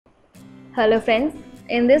Hello friends,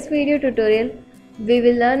 in this video tutorial, we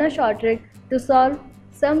will learn a short trick to solve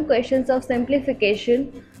some questions of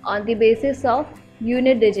simplification on the basis of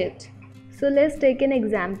unit digit. So let's take an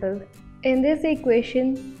example. In this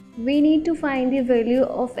equation, we need to find the value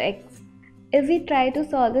of x. If we try to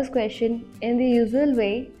solve this question in the usual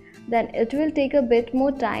way, then it will take a bit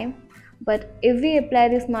more time. But if we apply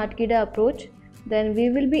the Smartkeeda approach, then we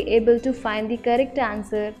will be able to find the correct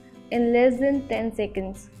answer in less than 10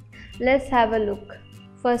 seconds. Let's have a look.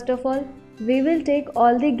 First of all, we will take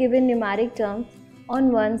all the given numeric terms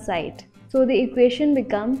on one side. So the equation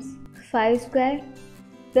becomes 5 square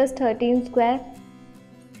plus 13 square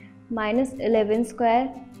minus 11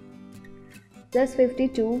 square plus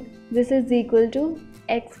 52. This is equal to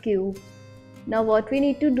x cube. Now what we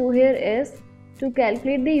need to do here is to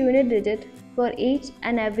calculate the unit digit for each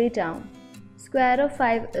and every term. Square of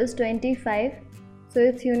 5 is 25, so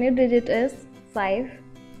its unit digit is 5,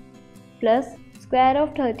 plus square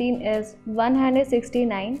of 13 is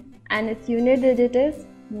 169 and its unit digit is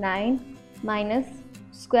 9, minus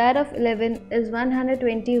square of 11 is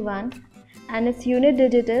 121 and its unit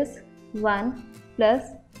digit is 1, plus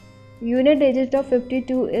unit digit of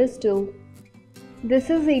 52 is 2.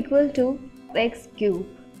 This is equal to x cube.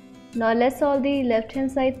 Now let's solve the left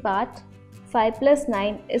hand side part. 5 plus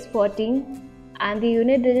 9 is 14 and the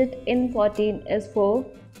unit digit in 14 is 4.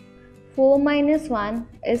 4 minus 1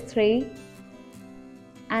 is 3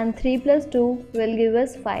 and 3 plus 2 will give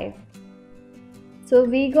us 5. So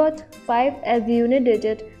we got 5 as the unit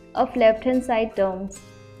digit of left hand side terms.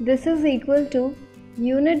 This is equal to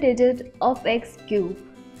unit digit of x cube.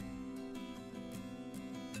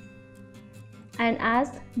 And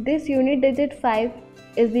as this unit digit 5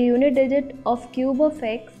 is the unit digit of cube of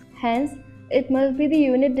x, hence it must be the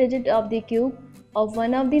unit digit of the cube of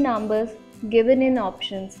one of the numbers given in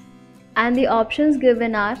options. And the options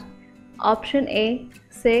given are option A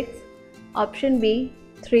 6, option B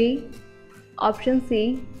 3, option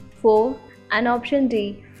C 4 and option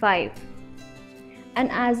D 5.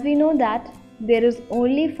 And as we know that there is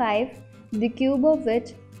only 5, the cube of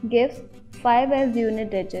which gives 5 as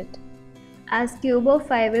unit digit, as cube of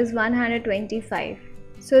 5 is 125.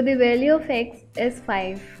 So the value of x is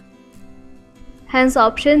 5. Hence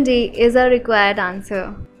option D is our required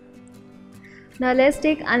answer. Now let's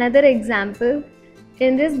take another example.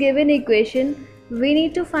 In this given equation, we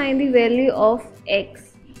need to find the value of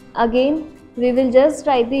x. Again, we will just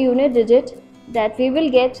write the unit digit that we will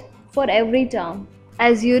get for every term.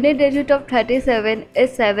 As unit digit of 37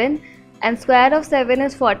 is 7 and square of 7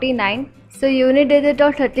 is 49, so unit digit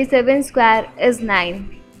of 37 square is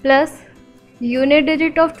 9, plus unit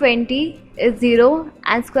digit of 20 is 0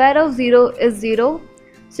 and square of 0 is 0,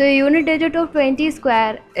 so unit digit of 20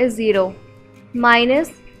 square is 0,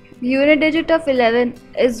 minus unit digit of 11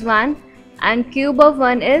 is 1 and cube of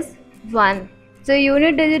 1 is 1, so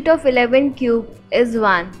unit digit of 11 cube is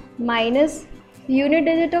 1, minus unit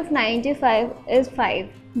digit of 95 is 5.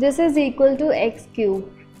 This is equal to x cube.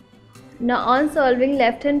 Now on solving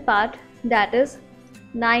left hand part, that is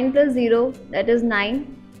 9 plus 0, that is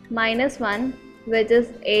 9, minus 1 which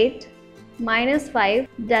is 8, minus 5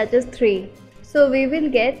 that is 3. So we will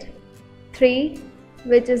get 3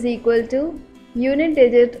 which is equal to unit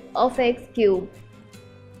digit of x cube.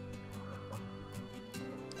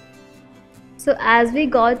 So as we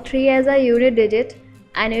got 3 as a unit digit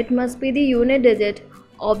and it must be the unit digit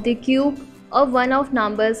of the cube of one of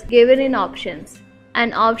numbers given in options.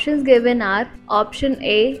 And options given are option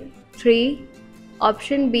A 3,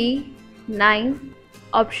 option B 9,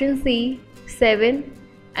 option C 7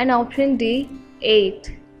 and option D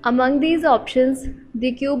 8. Among these options,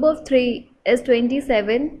 the cube of 3 is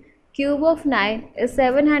 27, cube of 9 is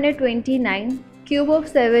 729, cube of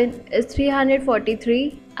 7 is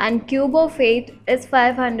 343 and cube of 8 is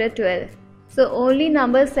 512. So only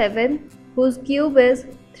number 7, whose cube is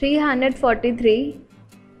 343,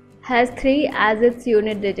 has 3 as its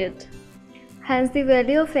unit digit. Hence the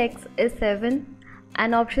value of x is 7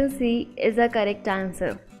 and option C is the correct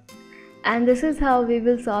answer. And this is how we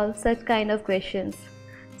will solve such kind of questions.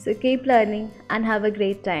 So keep learning and have a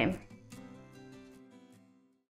great time.